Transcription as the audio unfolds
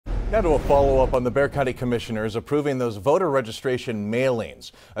Now to a follow-up on the Bexar County Commissioners approving those voter registration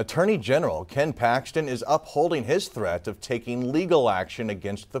mailings. Attorney General Paxton is upholding his threat of taking legal action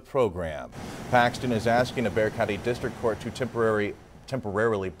against the program. Paxton is asking a Bexar County District Court to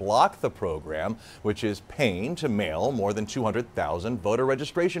temporarily block the program, which is paying to mail more than 200,000 voter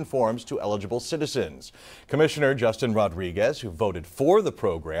registration forms to eligible citizens. Commissioner Justin Rodriguez, who voted for the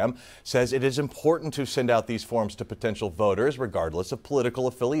program, says it is important to send out these forms to potential voters regardless of political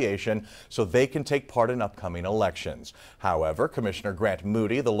affiliation so they can take part in upcoming elections. However, Commissioner Grant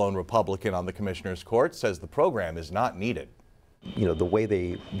Moody, the lone Republican on the Commissioners Court, says the program is not needed. You know, the way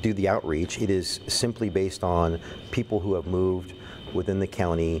they do the outreach, it is simply based on people who have moved within the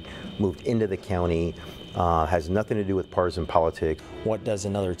county, moved into the county, has nothing to do with partisan politics. What does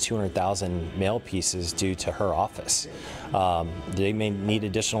another 200,000 mail pieces do to her office? They may need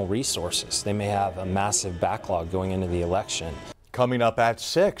additional resources. They may have a massive backlog going into the election. Coming up at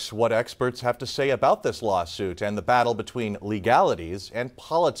 6, what experts have to say about this lawsuit and the battle between legalities and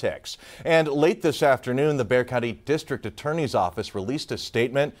politics. And late this afternoon, the Bexar County District Attorney's Office released a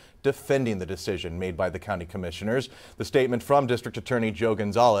statement defending the decision made by the county commissioners. The statement from District Attorney Joe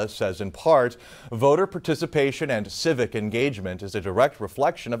Gonzalez says, in part, voter participation and civic engagement is a direct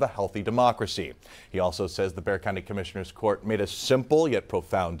reflection of a healthy democracy. He also says the Bexar County Commissioners Court made a simple yet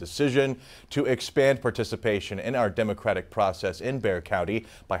profound decision to expand participation in our democratic process in Bexar County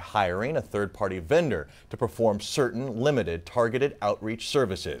by hiring a third-party vendor to perform certain limited targeted outreach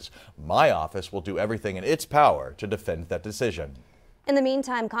services. My office will do everything in its power to defend that decision. In the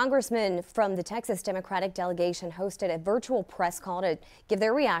meantime, congressmen from the Texas Democratic delegation hosted a virtual press call to give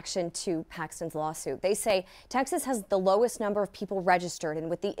their reaction to Paxton's lawsuit. They say Texas has the lowest number of people registered, and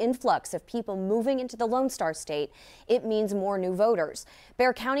with the influx of people moving into the Lone Star State, it means more new voters.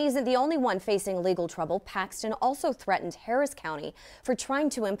 Bexar County isn't the only one facing legal trouble. Paxton also threatened Harris County for trying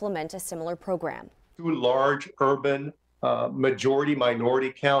to implement a similar program. Two large urban majority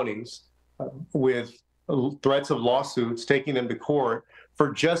minority counties with threats of lawsuits, taking them to court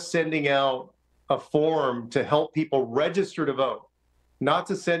for just sending out a form to help people register to vote, not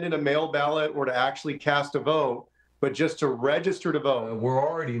to send in a mail ballot or to actually cast a vote, but just to register to vote. We're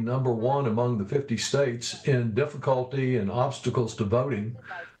already #1 among the 50 states in difficulty and obstacles to voting,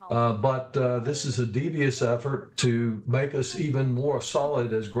 but this is a devious effort to make us even more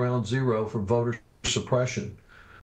solid as ground zero for voter suppression.